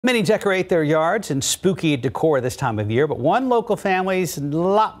Many decorate their yards in spooky decor this time of year, but one local family is a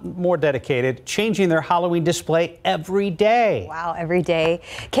lot more dedicated, changing their Halloween display every day. Wow, every day.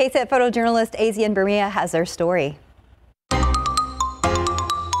 KSAT photojournalist Azian Bermia has their story.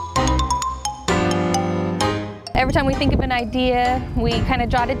 Every time we think of an idea, we kind of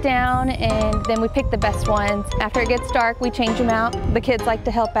jot it down and then we pick the best ones. After it gets dark, we change them out. The kids like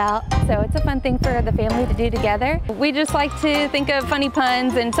to help out, so it's a fun thing for the family to do together. We just like to think of funny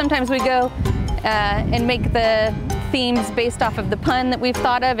puns, and sometimes we go and make the themes based off of the pun that we've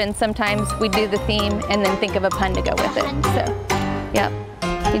thought of, and sometimes we do the theme and then think of a pun to go with it. So, yep.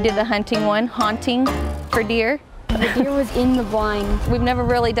 We did the hunting one, haunting for deer. The deer was in the blind. We've never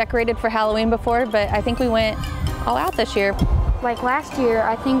really decorated for Halloween before, but I think we went all out this year. Like last year,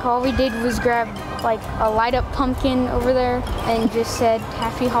 I think all we did was grab like a light up pumpkin over there and just said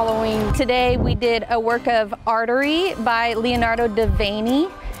Happy Halloween. Today we did a work of artery by Leonardo da Vinci,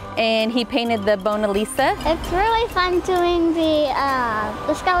 and he painted the Mona Lisa. It's really fun doing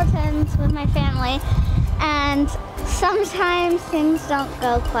the skeletons with my family, and sometimes things don't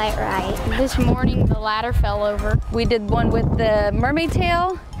go quite right. This morning the ladder fell over. We did one with the mermaid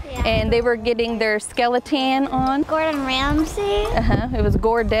tail. Yeah. And they were getting their skeleton on. Gordon Ramsay. It was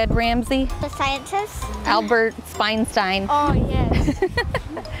Gore Dead Ramsay. The scientist. Albert Einstein. Oh, yes.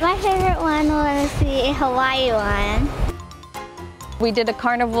 My favorite one was the Hawaii one. We did a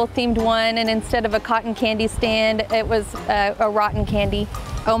carnival themed one, and instead of a cotton candy stand, it was a rotten candy.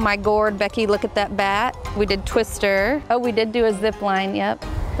 Oh my gourd, Becky, look at that bat. We did Twister. Oh, we did do a zip line, yep.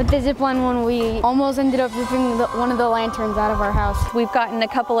 With the zip line one, we almost ended up ripping one of the lanterns out of our house. We've gotten a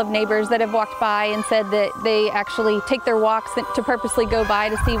couple of neighbors that have walked by and said that they actually take their walks to purposely go by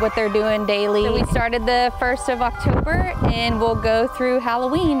to see what they're doing daily. So we started the 1st of October and we'll go through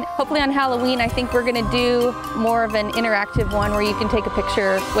Halloween. Hopefully on Halloween, I think we're gonna do more of an interactive one where you can take a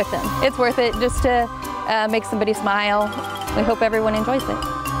picture with them. It's worth it just to make somebody smile. We hope everyone enjoys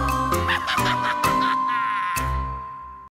it.